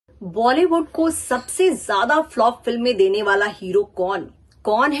बॉलीवुड को सबसे ज्यादा फ्लॉप फिल्में देने वाला हीरो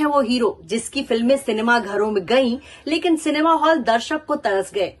कौन है वो हीरो जिसकी फिल्में सिनेमा घरों में गईं लेकिन सिनेमा हॉल दर्शक को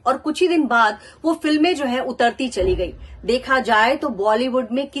तरस गए और कुछ ही दिन बाद वो फिल्में जो है उतरती चली गई। देखा जाए तो बॉलीवुड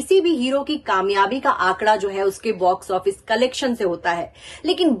में किसी भी हीरो की कामयाबी का आंकड़ा जो है उसके बॉक्स ऑफिस कलेक्शन से होता है,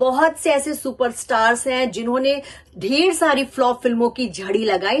 लेकिन बहुत से ऐसे सुपरस्टार्स हैं जिन्होंने ढेर सारी फ्लॉप फिल्मों की झड़ी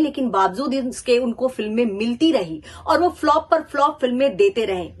लगाई, लेकिन बावजूद इसके उनको फिल्में मिलती रही और वो फ्लॉप पर फ्लॉप फिल्में देते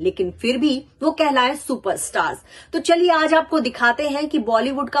रहे, लेकिन फिर भी वो कहलाए सुपरस्टार्स। तो चलिए आज आपको दिखाते हैं कि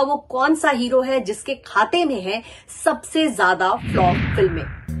बॉलीवुड का वो कौन सा हीरो है जिसके खाते में है सबसे ज्यादा फ्लॉप फिल्में।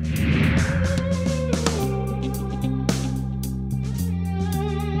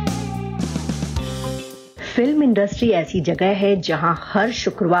 फिल्म इंडस्ट्री ऐसी जगह है जहां हर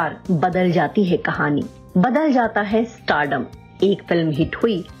शुक्रवार बदल जाती है कहानी, बदल जाता है स्टारडम। एक फिल्म हिट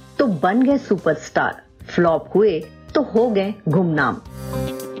हुई तो बन गए सुपरस्टार, फ्लॉप हुए तो हो गए गुमनाम।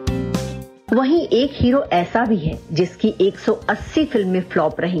 वहीं एक हीरो ऐसा भी है जिसकी 180 फिल्में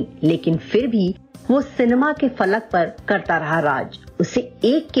फ्लॉप रहीं, लेकिन फिर भी वो सिनेमा के फलक पर करता रहा राज। उसे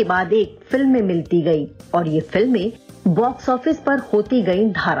एक के बाद एक फिल्में मिलती गई और ये फिल्में बॉक्स ऑफिस पर होती गई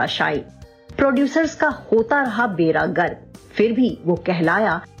धाराशायी। प्रोड्यूसर्स का होता रहा बेड़ा गर्क, फिर भी वो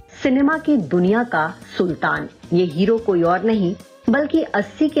कहलाया सिनेमा की दुनिया का सुल्तान। ये हीरो कोई और नहीं बल्कि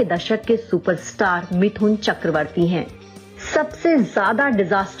 80 के दशक के सुपरस्टार मिथुन चक्रवर्ती हैं। सबसे ज्यादा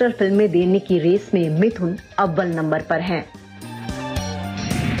डिजास्टर फिल्में देने की रेस में मिथुन अव्वल नंबर पर हैं।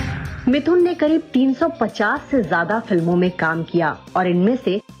 मिथुन ने करीब 350 से ज्यादा फिल्मों में काम किया और इनमें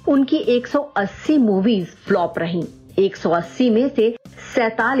से उनकी 180 मूवीज फ्लॉप रहीं। 180 में से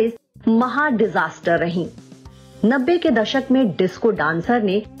 47 महा डिजास्टर रही। 90 के दशक में डिस्को डांसर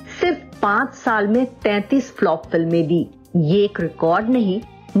ने सिर्फ 5 साल में 33 फ्लॉप फिल्में दी। ये एक रिकॉर्ड नहीं,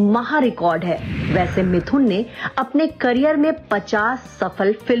 महा रिकॉर्ड है। वैसे मिथुन ने अपने करियर में 50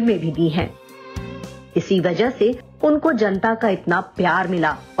 सफल फिल्में भी दी हैं। इसी वजह से उनको जनता का इतना प्यार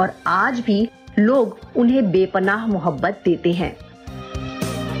मिला और आज भी लोग उन्हें बेपनाह मोहब्बत देते हैं।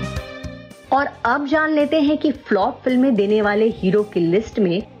 और अब जान लेते हैं कि फ्लॉप फिल्में देने वाले हीरो की लिस्ट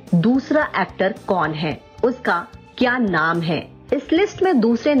में दूसरा एक्टर कौन है, उसका क्या नाम है। इस लिस्ट में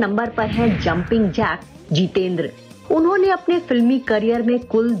दूसरे नंबर पर है जंपिंग जैक जितेंद्र। उन्होंने अपने फिल्मी करियर में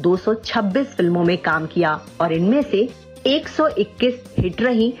कुल 226 फिल्मों में काम किया और इनमें से 121 हिट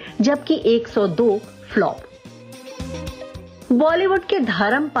रही जबकि 102 फ्लॉप। बॉलीवुड के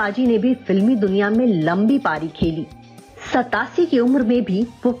धर्म पाजी ने भी फिल्मी दुनिया में लंबी पारी खेली। 87 की उम्र में भी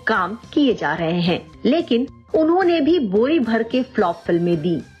वो काम किए जा रहे हैं, लेकिन उन्होंने भी बोरी भर के फ्लॉप फिल्में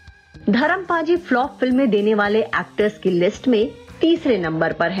दी। धर्म पाजी फ्लॉप फिल्में देने वाले एक्टर्स की लिस्ट में तीसरे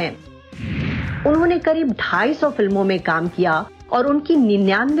नंबर पर हैं। उन्होंने करीब 250 फिल्मों में काम किया और उनकी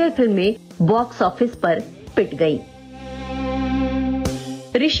 99 फिल्में बॉक्स ऑफिस पर पिट गईं।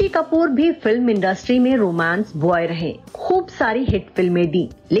 ऋषि कपूर भी फिल्म इंडस्ट्री में रोमांस बॉय रहे, खूब सारी हिट फिल्में दी,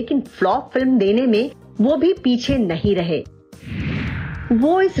 लेकिन फ्लॉप फिल्म देने में वो भी पीछे नहीं रहे।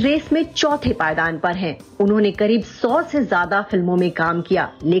 वो इस रेस में चौथे पायदान पर हैं। उन्होंने करीब 100 से ज्यादा फिल्मों में काम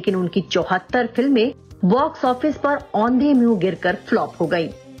किया, लेकिन उनकी 74 फिल्में बॉक्स ऑफिस पर औंधे मुंह गिरकर फ्लॉप हो गईं।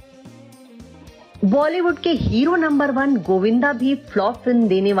 बॉलीवुड के हीरो नंबर 1 गोविंदा भी फ्लॉप फिल्म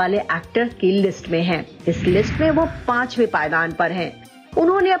देने वाले एक्टर्स की लिस्ट में हैं। इस लिस्ट में वो 5वें पायदान पर हैं।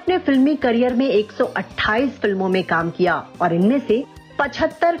 उन्होंने अपने फिल्मी करियर में 128 फिल्मों में काम किया और इनमें से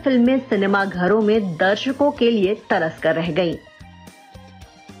 75 फिल्में सिनेमा घरों में दर्शकों के लिए तरस कर रह गयी।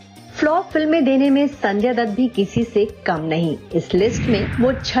 फ्लॉप फिल्में देने में संजय दत्त भी किसी से कम नहीं। इस लिस्ट में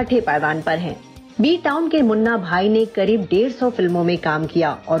वो 6ठे पायदान पर हैं। बी टाउन के मुन्ना भाई ने करीब 150 फिल्मों में काम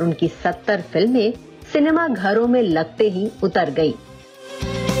किया और उनकी 70 फिल्में सिनेमा घरों में लगते ही उतर गई।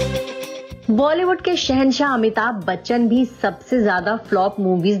 बॉलीवुड के शहंशाह अमिताभ बच्चन भी सबसे ज्यादा फ्लॉप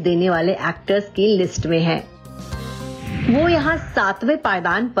मूवीज देने वाले एक्टर्स की लिस्ट में हैं। वो यहाँ 7वें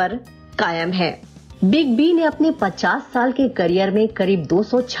पायदान पर कायम है। बिग बी ने अपने 50 साल के करियर में करीब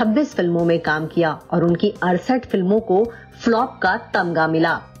 226 फिल्मों में काम किया और उनकी 68 फिल्मों को फ्लॉप का तमगा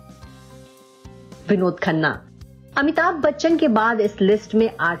मिला। विनोद खन्ना अमिताभ बच्चन के बाद इस लिस्ट में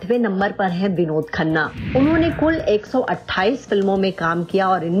 8वें नंबर पर है विनोद खन्ना। उन्होंने कुल 128 फिल्मों में काम किया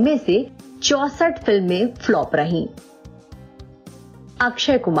और इनमें से 64 फिल्में फ्लॉप रहीं।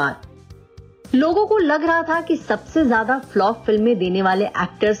 अक्षय कुमार लोगों को लग रहा था कि सबसे ज्यादा फ्लॉप फिल्में देने वाले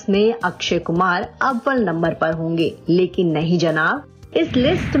एक्टर्स में अक्षय कुमार अव्वल नंबर पर होंगे, लेकिन नहीं जनाब। इस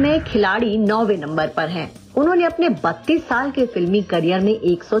लिस्ट में खिलाड़ी 9वें नंबर पर हैं। उन्होंने अपने 32 साल के फिल्मी करियर में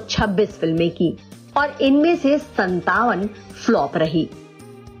 126 फिल्में की और इनमें से 57 फ्लॉप रही।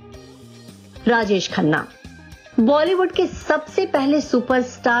 राजेश खन्ना बॉलीवुड के सबसे पहले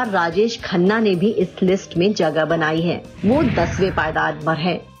सुपरस्टार राजेश खन्ना ने भी इस लिस्ट में जगह बनाई है। वो 10वें पायदान पर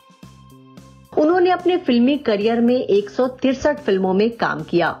है। उन्होंने अपने फिल्मी करियर में 163 फिल्मों में काम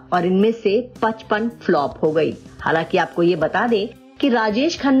किया और इनमें से 55 फ्लॉप हो गई। हालांकि आपको ये बता दें कि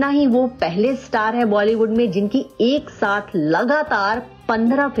राजेश खन्ना ही वो पहले स्टार है बॉलीवुड में जिनकी एक साथ लगातार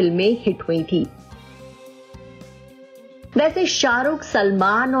 15 फिल्में हिट हुई थी। वैसे शाहरुख,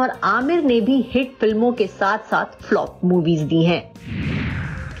 सलमान और आमिर ने भी हिट फिल्मों के साथ साथ फ्लॉप मूवीज दी हैं।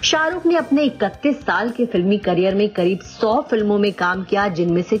 शाहरुख ने अपने 31 साल के फिल्मी करियर में करीब 100 फिल्मों में काम किया,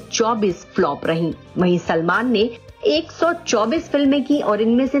 जिनमें से 24 फ्लॉप रहीं। वहीं सलमान ने 124 फिल्में की और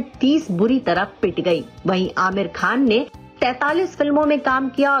इनमें से 30 बुरी तरह पिट गई। वहीं आमिर खान ने 43 फिल्मों में काम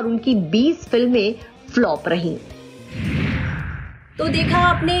किया और उनकी 20 फिल्में फ्लॉप रहीं। तो देखा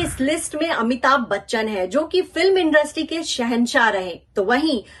आपने, इस लिस्ट में अमिताभ बच्चन है जो कि फिल्म इंडस्ट्री के शहंशाह रहे। तो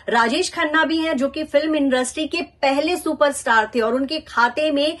वहीं राजेश खन्ना भी हैं जो कि फिल्म इंडस्ट्री के पहले सुपरस्टार थे और उनके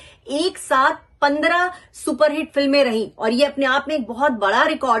खाते में एक साथ 15 सुपरहिट फिल्में रहीं और ये अपने आप में एक बहुत बड़ा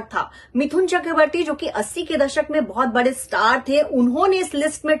रिकॉर्ड था। मिथुन चक्रवर्ती जो कि 80 के दशक में बहुत बड़े स्टार थे, उन्होंने इस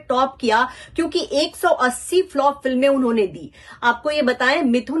लिस्ट में टॉप किया क्योंकि 180 फ्लॉप फिल्में उन्होंने दी। आपको ये बताएं,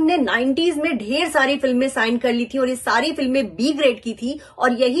 मिथुन ने 90s में ढेर सारी फिल्में साइन कर ली थी और ये सारी फिल्में बी ग्रेड की थी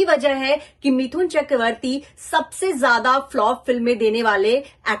और यही वजह है कि मिथुन चक्रवर्ती सबसे ज्यादा फ्लॉप फिल्में देने वाले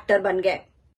एक्टर बन गए।